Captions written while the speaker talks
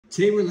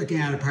Today we're looking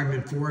at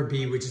apartment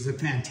 4B, which is a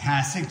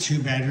fantastic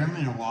 2-bedroom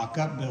and a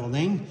walk-up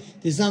building.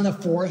 This is on the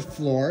 4th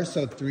floor,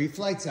 so 3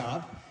 flights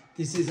up.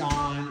 This is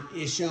on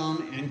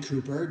Isham and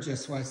Cooper,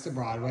 just west of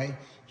Broadway.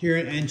 Here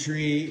at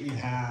entry, you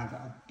have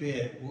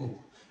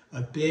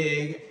a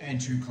big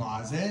entry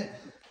closet,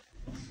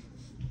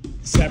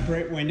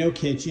 separate window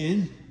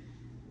kitchen.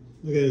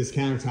 Look at this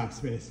countertop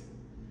space.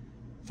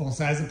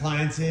 Full-size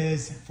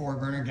appliances,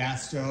 4-burner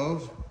gas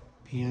stove,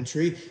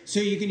 pantry. So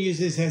you can use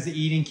this as an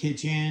eating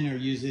kitchen or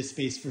use this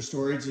space for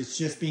storage. It's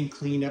just being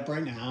cleaned up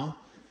right now.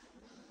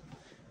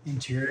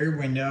 Interior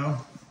window.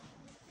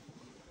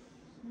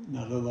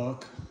 Another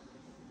look.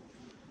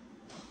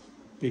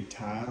 Big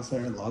tiles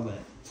there, love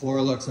it.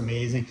 Floor looks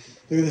amazing.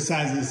 Look at the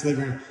size of this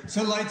living room.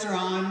 So lights are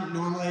on.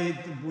 Normally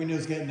the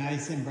windows get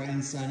nice and bright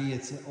and sunny.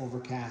 It's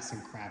overcast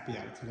and crappy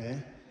out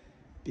today.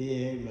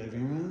 Big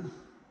living room.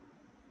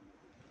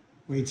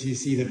 Wait till you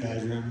see the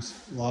bedrooms.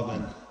 Love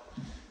it.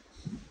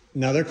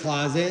 Another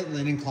closet,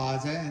 linen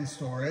closet and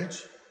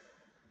storage.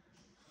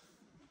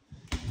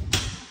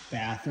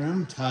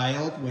 Bathroom,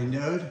 tiled,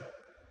 windowed.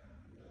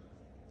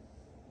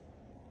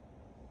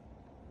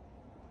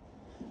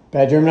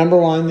 Bedroom number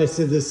 1, this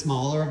is the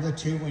smaller of the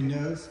 2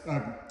 windows,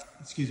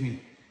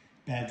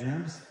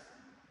 bedrooms.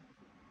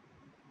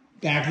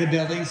 Back of the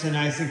building, so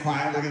nice and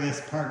quiet. Look at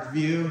this park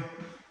view.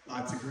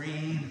 Lots of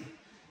green.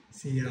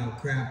 See how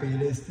crappy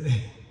it is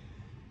today.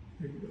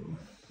 There you go.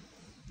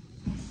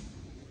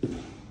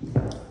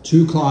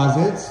 2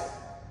 closets,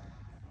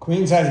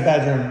 queen size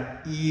bedroom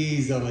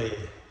easily.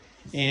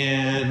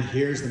 And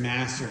here's the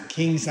master,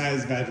 king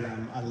size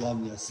bedroom. I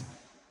love this.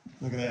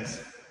 Look at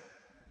this.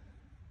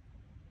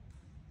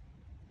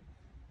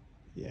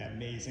 Yeah,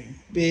 amazing.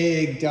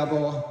 Big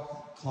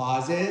double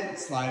closet,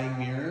 sliding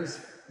mirrors.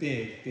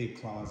 Big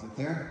closet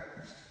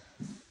there.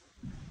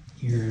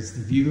 Here's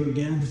the view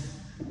again.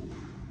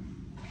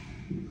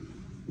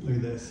 Look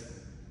at this.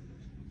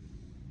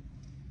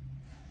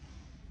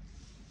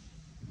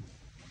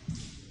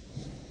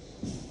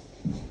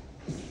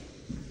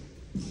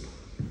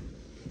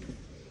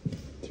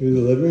 Through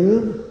the living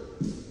room,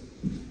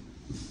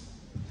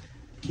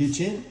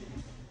 kitchen.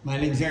 My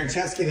name's Aaron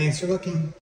Chesky. Thanks for looking.